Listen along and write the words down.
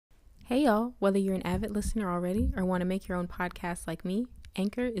Hey y'all, whether you're an avid listener already or want to make your own podcast like me,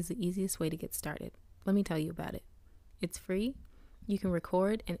 Anchor is the easiest way to get started. Let me tell you about it. It's free. You can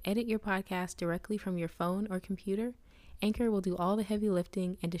record and edit your podcast directly from your phone or computer. Anchor will do all the heavy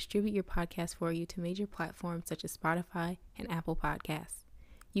lifting and distribute your podcast for you to major platforms such as Spotify and Apple Podcasts.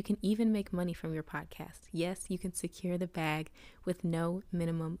 You can even make money from your podcast. Yes, you can secure the bag with no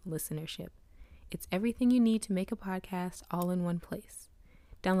minimum listenership. It's everything you need to make a podcast all in one place.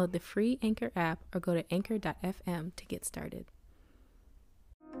 Download the free Anchor app or go to anchor.fm to get started.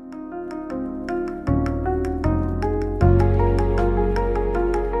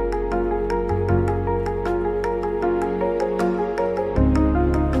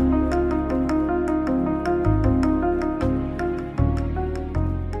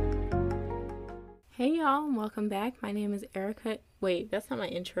 Hey y'all, and welcome back. My name is Erica. Wait, that's not my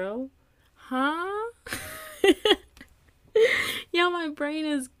intro. Huh? Yo, my brain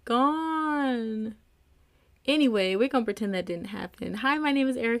is gone. Anyway, we're gonna pretend that didn't happen. Hi, my name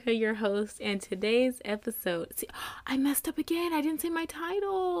is Erica, your host, and today's episode... See, I messed up again. I didn't say my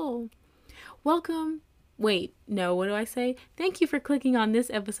title. Welcome. Wait, no, what do I say? Thank you for clicking on this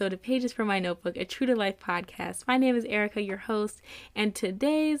episode of Pages from My Notebook, a true to life podcast. My name is Erica, your host, and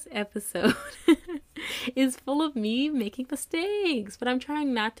today's episode is full of me making mistakes. But I'm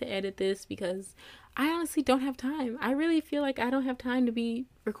trying not to edit this because I honestly don't have time. I really feel like I don't have time to be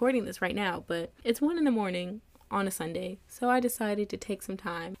recording this right now, but it's 1 a.m. on a Sunday, so I decided to take some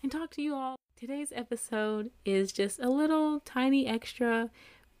time and talk to you all. Today's episode is just a little tiny extra,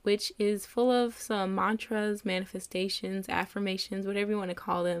 which is full of some mantras, manifestations, affirmations, whatever you want to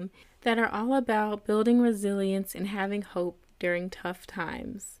call them, that are all about building resilience and having hope during tough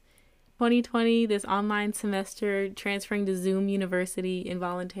times. 2020, this online semester, transferring to Zoom University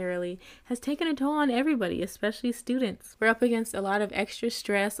involuntarily, has taken a toll on everybody, especially students. We're up against a lot of extra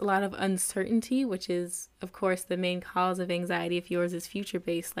stress, a lot of uncertainty, which is, of course, the main cause of anxiety if yours is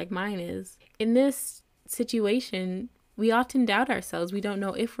future-based like mine is. In this situation, we often doubt ourselves. We don't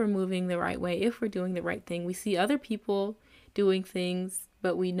know if we're moving the right way, if we're doing the right thing. We see other people doing things,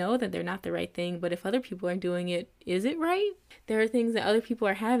 but we know that they're not the right thing. But if other people are doing it, is it right? There are things that other people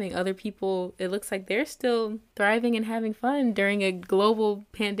are having. Other people, it looks like they're still thriving and having fun during a global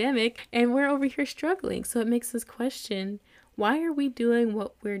pandemic, and we're over here struggling. So it makes us question, why are we doing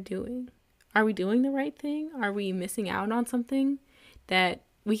what we're doing? Are we doing the right thing? Are we missing out on something that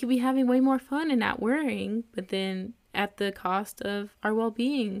we could be having way more fun and not worrying, but then at the cost of our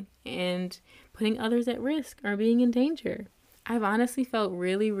well-being and putting others at risk or being in danger? I've honestly felt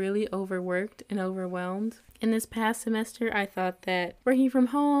really, really overworked and overwhelmed. In this past semester, I thought that working from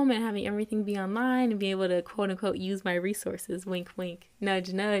home and having everything be online and being able to quote-unquote use my resources, wink, wink,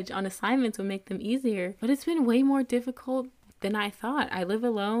 nudge, nudge, on assignments would make them easier. But it's been way more difficult than I thought. I live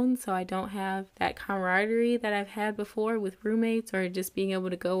alone, so I don't have that camaraderie that I've had before with roommates or just being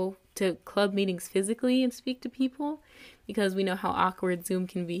able to go to club meetings physically and speak to people, because we know how awkward Zoom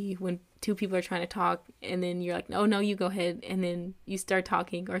can be when two people are trying to talk and then you're like, oh no, you go ahead, and then you start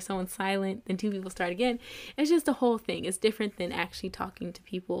talking, or someone's silent, then two people start again. It's just a whole thing. It's different than actually talking to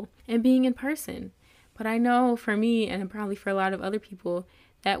people and being in person. But I know for me, and probably for a lot of other people,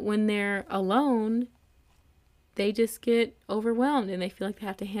 that when they're alone, they just get overwhelmed and they feel like they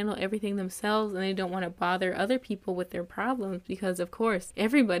have to handle everything themselves, and they don't want to bother other people with their problems because, of course,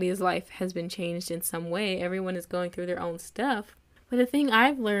 everybody's life has been changed in some way. Everyone is going through their own stuff. But the thing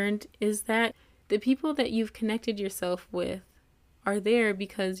I've learned is that the people that you've connected yourself with are there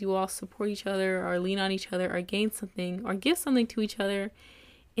because you all support each other or lean on each other or gain something or give something to each other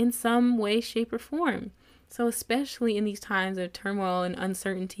in some way, shape, or form. So especially in these times of turmoil and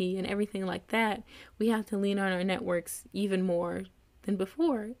uncertainty and everything like that, we have to lean on our networks even more than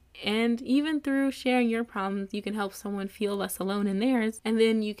before. And even through sharing your problems, you can help someone feel less alone in theirs, and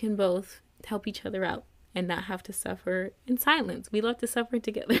then you can both help each other out and not have to suffer in silence. We love to suffer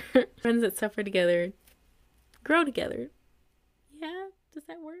together. Friends that suffer together grow together. Yeah, does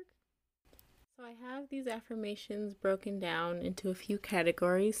that work? So I have these affirmations broken down into a few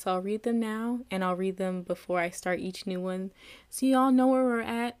categories, so I'll read them now, and I'll read them before I start each new one, so you all know where we're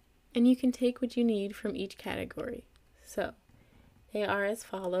at, and you can take what you need from each category. So, they are as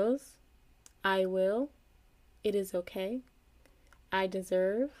follows: I will, it is okay, I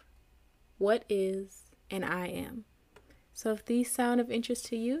deserve, what is, and I am. So if these sound of interest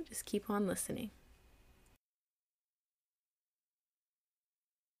to you, just keep on listening.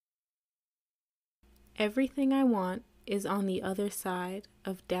 Everything I want is on the other side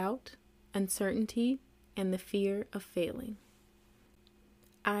of doubt, uncertainty, and the fear of failing.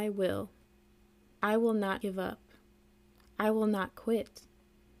 I will. I will not give up. I will not quit.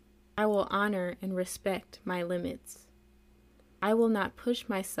 I will honor and respect my limits. I will not push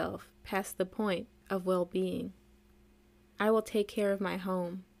myself past the point of well-being. I will take care of my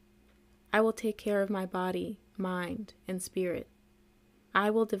home. I will take care of my body, mind, and spirit.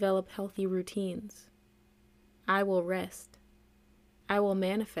 I will develop healthy routines. I will rest. I will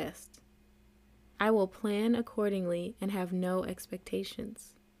manifest. I will plan accordingly and have no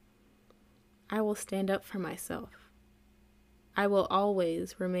expectations. I will stand up for myself. I will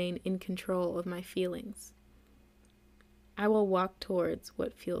always remain in control of my feelings. I will walk towards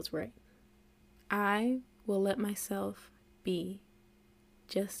what feels right. I will let myself be.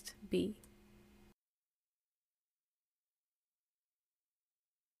 Just be.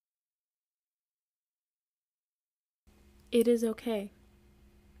 It is okay.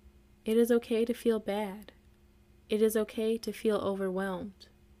 It is okay to feel bad. It is okay to feel overwhelmed.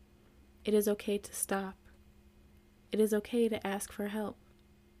 It is okay to stop. It is okay to ask for help.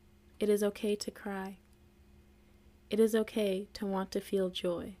 It is okay to cry. It is okay to want to feel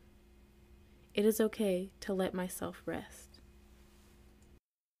joy. It is okay to let myself rest.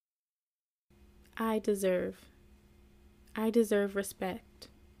 I deserve respect.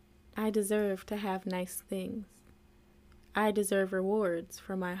 I deserve to have nice things. I deserve rewards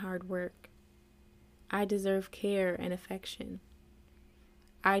for my hard work. I deserve care and affection.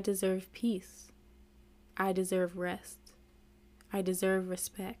 I deserve peace. I deserve rest. I deserve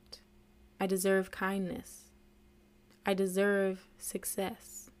respect. I deserve kindness. I deserve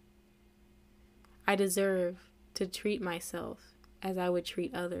success. I deserve to treat myself as I would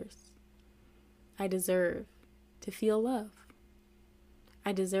treat others. I deserve to feel love.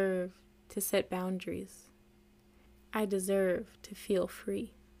 I deserve to set boundaries. I deserve to feel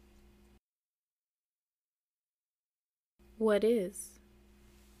free. What is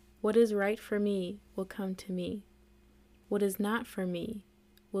right for me will come to me. What is not for me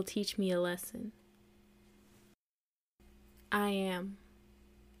will teach me a lesson. I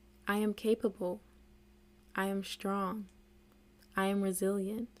am capable. I am strong. I am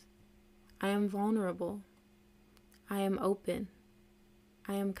resilient. I am vulnerable. I am open.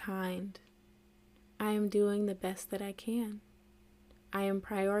 I am kind. I am doing the best that I can. I am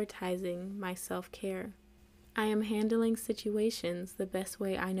prioritizing my self-care. I am handling situations the best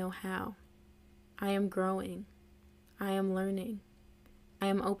way I know how. I am growing. I am learning. I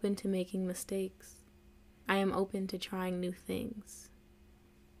am open to making mistakes. I am open to trying new things.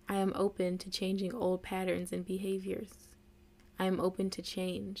 I am open to changing old patterns and behaviors. I am open to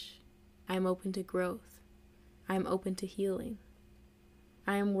change. I am open to growth. I am open to healing.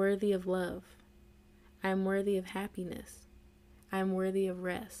 I am worthy of love. I am worthy of happiness. I am worthy of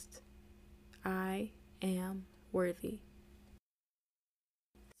rest. I am worthy.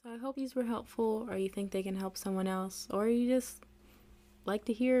 So I hope these were helpful, or you think they can help someone else, or you just like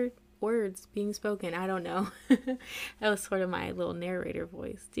to hear words being spoken. I don't know. That was sort of my little narrator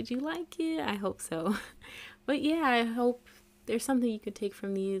voice. Did you like it? I hope so. But yeah, I hope there's something you could take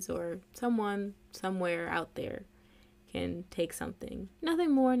from these, or someone somewhere out there can take something.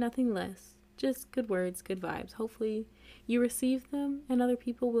 Nothing more, nothing less. Just good words, good vibes. Hopefully you receive them and other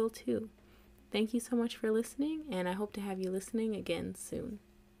people will too. Thank you so much for listening, and I hope to have you listening again soon.